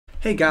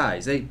Hey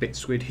guys, 8-Bit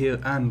Squid here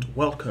and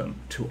welcome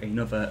to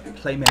another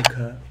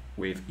Playmaker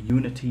with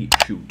Unity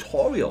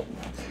tutorial.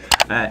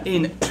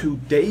 In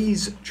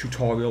today's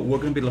tutorial we're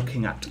going to be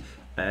looking at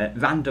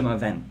random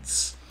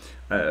events.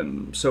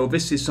 So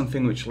this is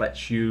something which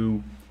lets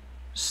you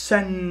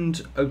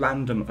send a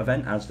random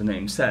event, as the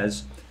name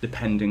says,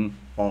 depending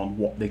on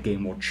what the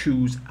game will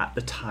choose at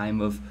the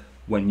time of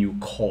when you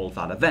call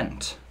that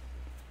event.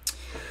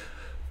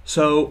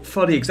 So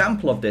for the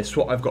example of this,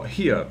 what I've got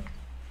here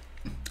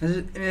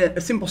is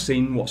a simple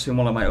scene, what's in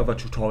one of my other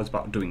tutorials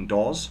about doing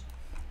doors.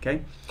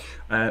 Okay,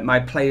 my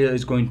player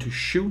is going to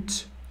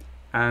shoot,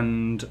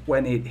 and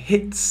when it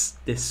hits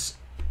this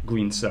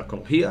green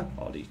circle here,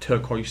 or the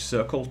turquoise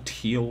circle,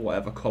 teal,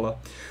 whatever colour,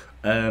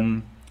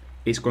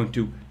 it's going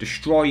to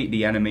destroy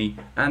the enemy,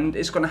 and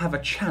it's going to have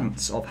a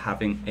chance of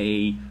having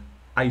a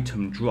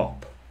item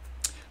drop.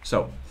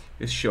 So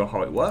let's show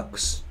how it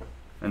works,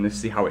 and let's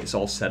see how it's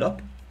all set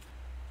up.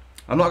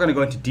 I'm not going to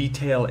go into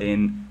detail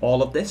in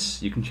all of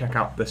this. You can check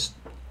out this,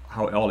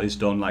 how it all is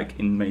done, like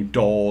in my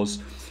doors,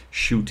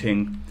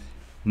 shooting,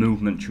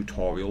 movement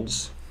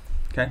tutorials.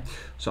 Okay,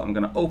 so I'm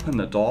going to open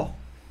the door.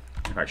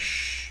 If I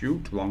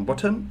shoot, wrong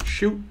button,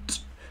 shoot,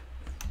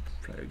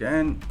 play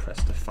again,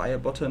 press the fire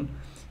button,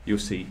 you'll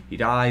see he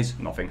dies,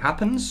 nothing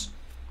happens.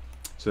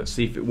 So let's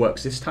see if it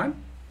works this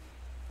time.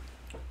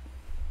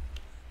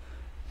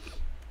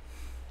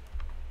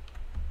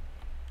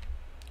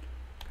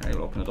 Okay,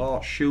 we'll open the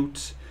door,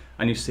 shoot,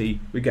 and you see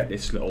we get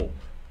this little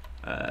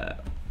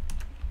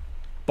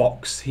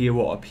box here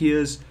what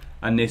appears,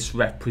 and this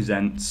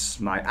represents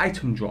my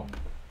item drop.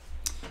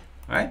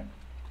 Alright?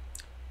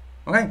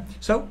 Okay,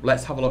 so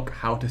let's have a look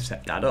how to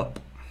set that up.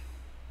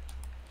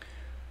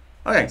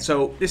 Okay,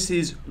 so this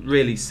is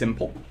really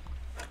simple.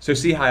 So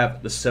see how I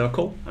have the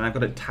circle and I've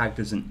got it tagged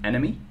as an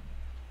enemy.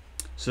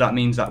 So that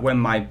means that when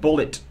my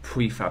bullet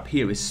prefab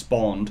here is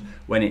spawned,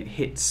 when it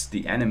hits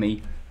the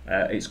enemy,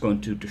 it's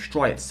going to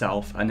destroy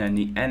itself, and then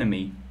the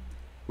enemy,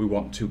 we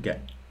want to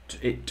get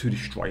it to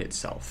destroy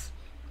itself.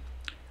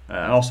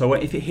 Also,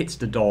 if it hits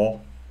the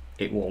door,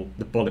 the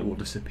bullet will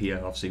disappear.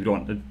 Obviously, we don't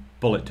want the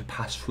bullet to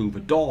pass through the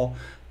door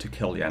to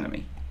kill the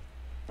enemy.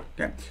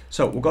 Okay,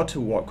 so we'll go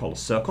to what I call a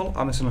circle.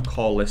 I'm just going to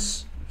call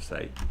this,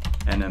 say,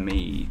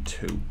 enemy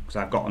 2, because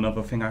I've got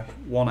another thing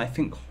I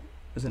think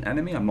as an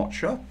enemy. I'm not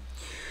sure.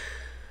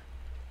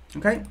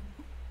 Okay,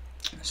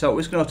 so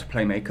we're just going to go to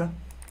Playmaker,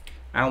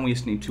 and we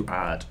just need to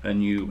add a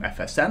new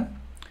FSM.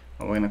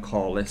 And we're going to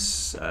call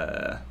this,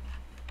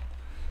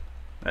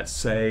 let's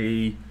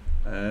say,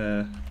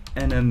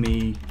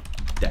 enemy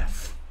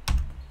death.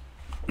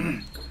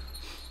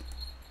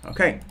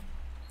 Okay,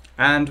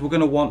 and we're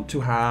going to want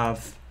to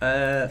have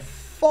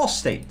 4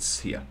 states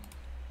here.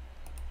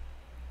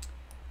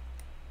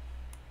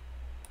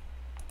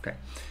 Okay,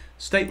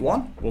 state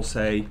 1, we'll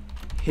say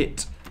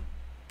hit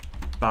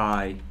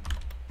by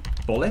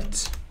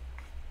bullet.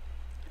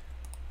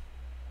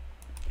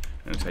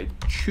 And say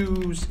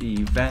choose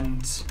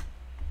event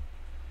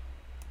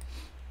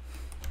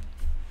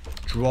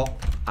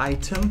drop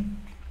item,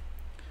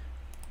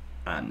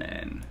 and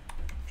then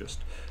just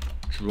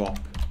drop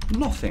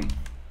nothing.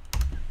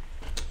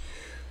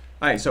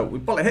 Alright, so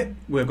with bullet hit,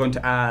 we're going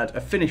to add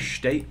a finish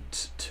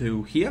state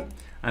to here,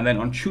 and then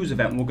on choose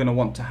event, we're going to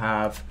want to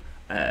have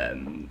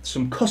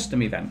some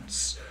custom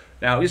events.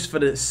 Now, just for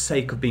the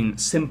sake of being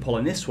simple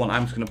in this one,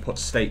 I'm just going to put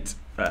state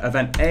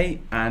event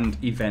A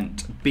and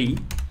event B.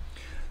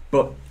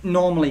 But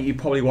normally you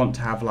probably want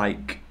to have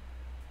like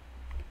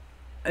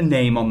a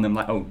name on them,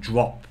 like, oh,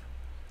 drop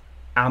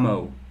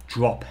ammo,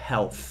 drop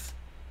health,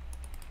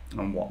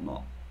 and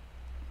whatnot.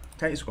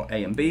 Okay, so we've got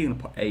A and B. I'm going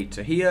to put A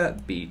to here,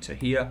 B to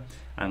here,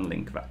 and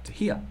link that to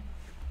here.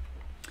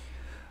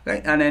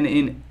 Okay, and then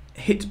in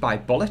hit by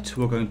bullet,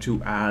 we're going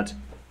to add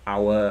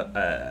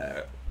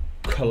our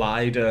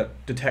collider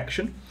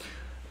detection.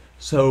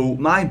 So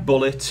my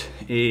bullet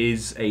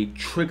is a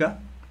trigger,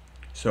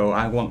 so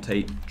I want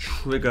a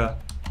trigger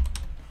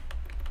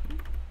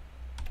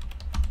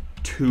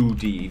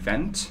 2D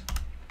event.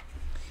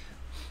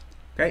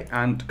 Okay,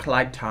 and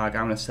collide tag,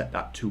 I'm going to set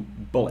that to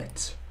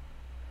bullet.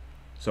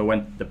 So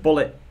when the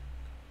bullet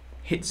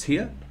hits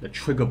here, the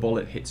trigger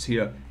bullet hits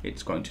here,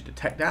 it's going to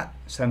detect that,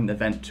 send the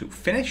event to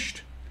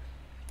finished,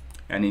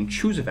 and in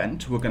choose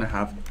event, we're going to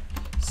have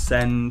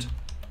send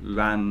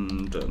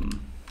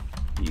random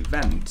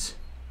event.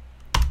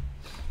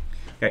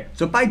 Okay,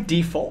 so by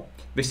default,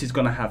 this is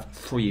going to have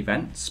 3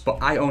 events, but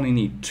I only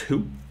need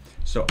 2,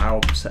 so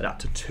I'll set that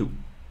to 2.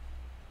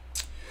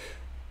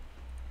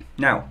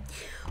 Now,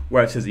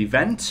 where it says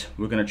event,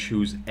 we're going to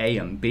choose A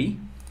and B.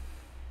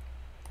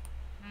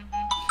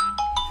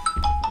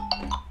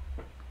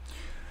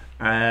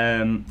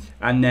 And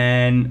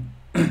then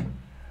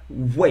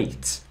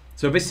wait.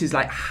 So this is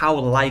like how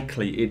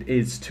likely it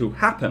is to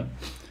happen.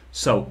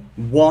 So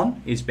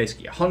 1 is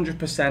basically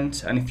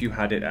 100%, and if you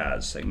had it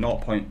as, say,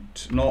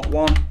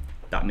 0.01,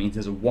 that means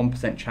there's a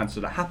 1% chance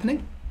of that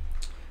happening.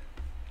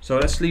 So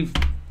let's leave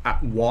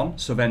at 1,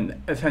 so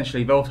then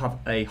essentially they'll have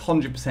a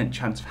 100%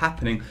 chance of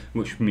happening,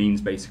 which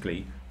means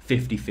basically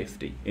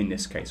 50-50 in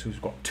this case.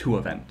 We've got 2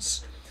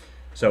 events.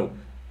 So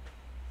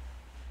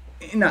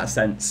in that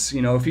sense,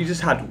 you know, if you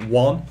just had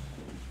one,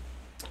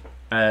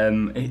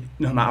 no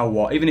matter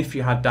what, even if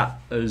you had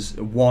that as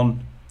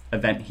one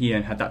event here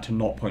and had that to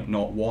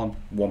 0.01,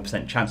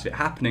 1% chance of it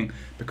happening,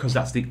 because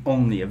that's the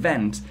only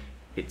event,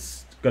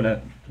 it's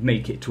gonna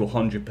make it to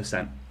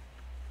 100%.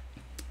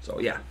 So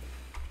yeah,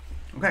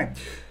 okay,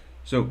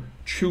 so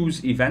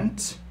choose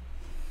event,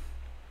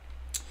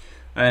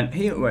 and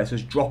here where it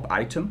says drop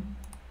item,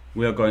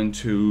 we are going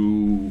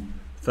to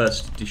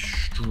first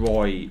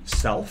destroy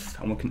self,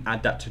 and we can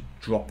add that to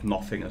drop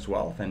nothing as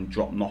well. Then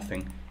drop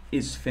nothing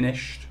is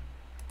finished,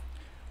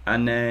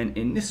 and then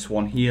in this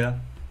one here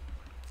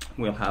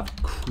we'll have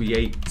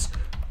create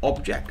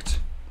object.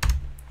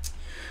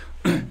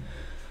 Okay,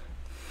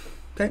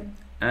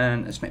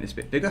 and let's make this a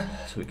bit bigger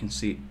so we can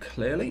see it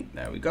clearly.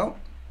 There we go.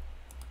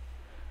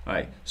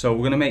 Alright, so we're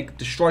going to make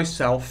destroy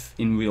self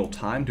in real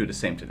time, do the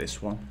same to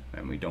this one,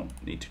 and we don't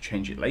need to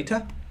change it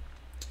later.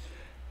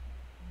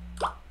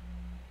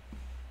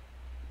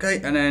 Okay,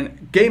 and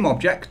then game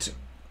object,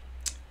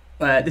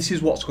 this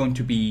is what's going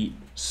to be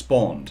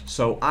spawned.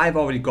 So I've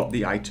already got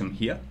the item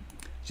here.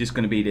 It's just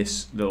going to be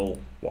this little,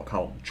 what I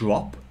call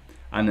drop,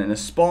 and then a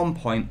spawn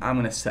point, I'm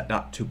going to set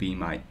that to be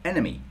my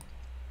enemy,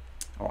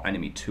 or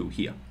enemy 2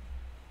 here.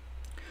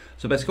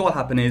 So basically what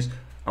will happen is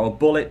our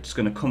bullet is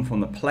going to come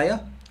from the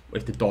player.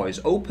 If the door is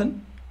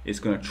open, it's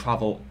going to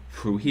travel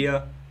through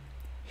here,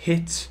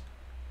 hit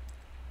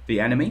the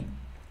enemy.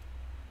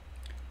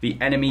 The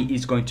enemy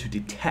is going to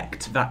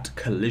detect that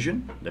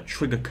collision, the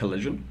trigger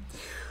collision.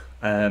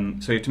 So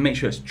you have to make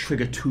sure it's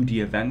trigger to the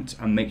event,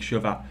 and make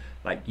sure that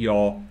like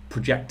your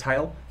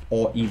projectile,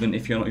 or even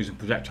if you're not using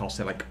projectile,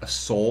 say like a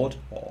sword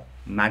or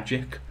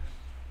magic,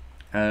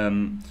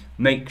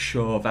 make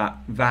sure that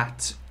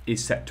that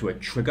is set to a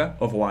trigger.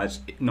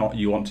 Otherwise,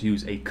 you want to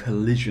use a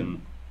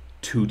collision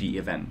to the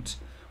event,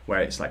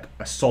 where it's like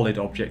a solid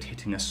object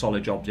hitting a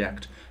solid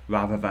object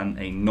rather than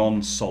a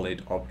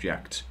non-solid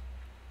object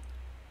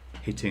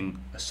hitting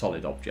a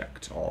solid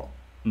object, or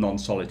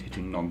non-solid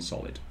hitting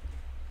non-solid.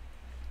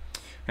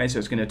 Okay, so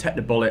it's going to detect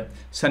the bullet,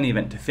 send the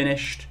event to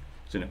finished.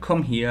 It's going to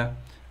come here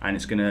and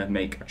it's going to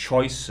make a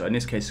choice. So in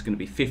this case it's going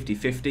to be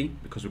 50-50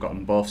 because we've got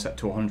them both set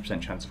to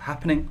 100% chance of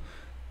happening,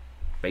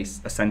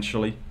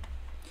 essentially.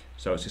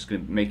 So it's just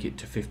going to make it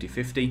to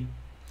 50-50.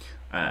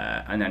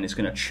 And then it's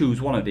going to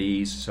choose one of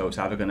these. So it's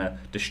either going to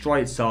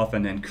destroy itself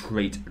and then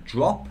create a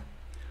drop,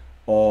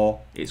 or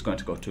it's going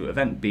to go to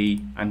event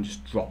B and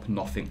just drop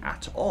nothing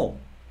at all.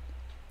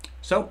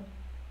 So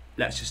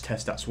let's just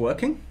test that's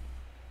working.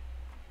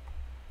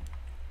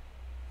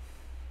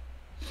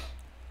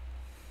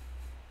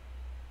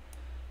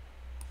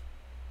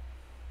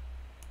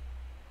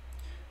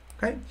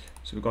 Okay,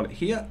 so we've got it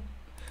here.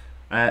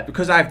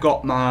 Because I've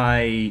got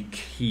my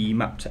key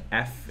mapped to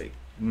F, it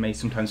may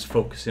sometimes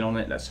focus in on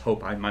it. Let's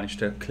hope I manage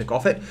to click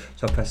off it.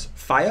 So I press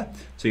fire.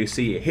 So you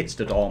see it hits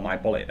the door, my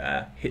bullet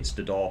there hits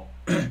the door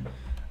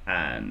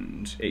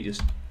and it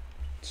just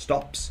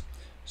stops.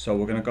 So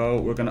we're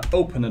gonna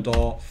open the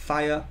door,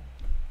 fire,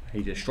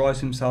 he destroys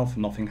himself,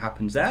 nothing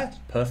happens there,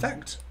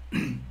 perfect.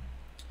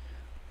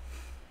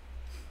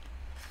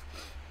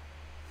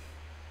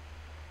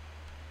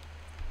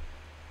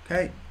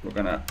 Okay, we're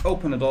gonna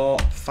open the door,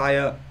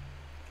 fire,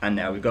 and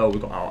there we go,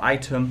 we've got our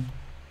item.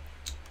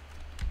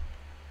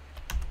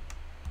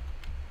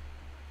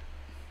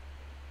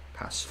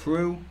 Pass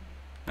through,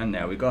 and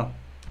there we go.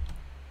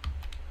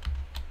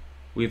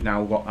 We've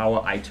now got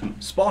our item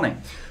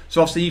spawning.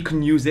 So obviously you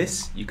can use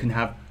this, you can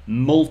have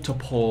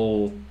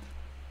multiple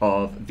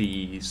of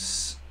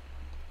these,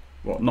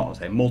 well, not to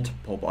say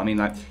multiple, but I mean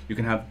like you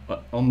can have an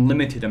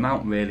unlimited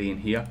amount really in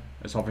here.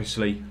 It's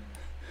obviously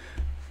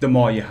the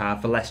more you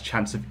have, the less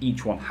chance of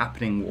each one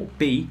happening will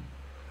be.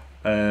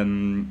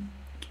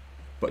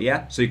 But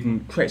yeah, so you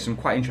can create some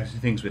quite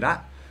interesting things with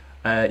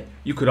that.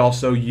 You could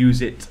also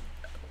use it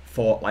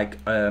for like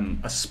a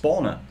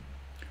spawner,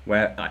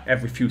 where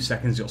every few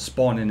seconds you'll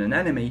spawn in an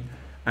enemy,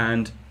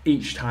 and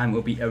each time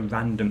will be a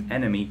random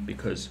enemy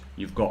because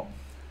you've got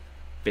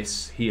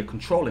this here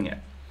controlling it.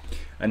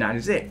 And that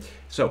is it.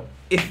 So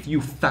if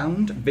you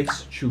found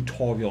this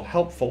tutorial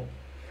helpful,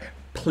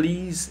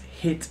 please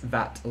hit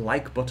that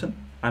like button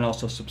and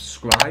also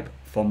subscribe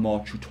for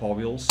more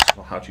tutorials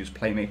for how to use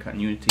Playmaker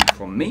and Unity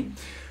from me.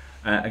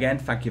 Again,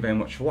 thank you very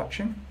much for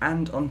watching,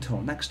 and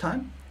until next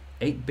time,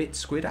 8-Bit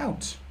Squid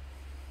out.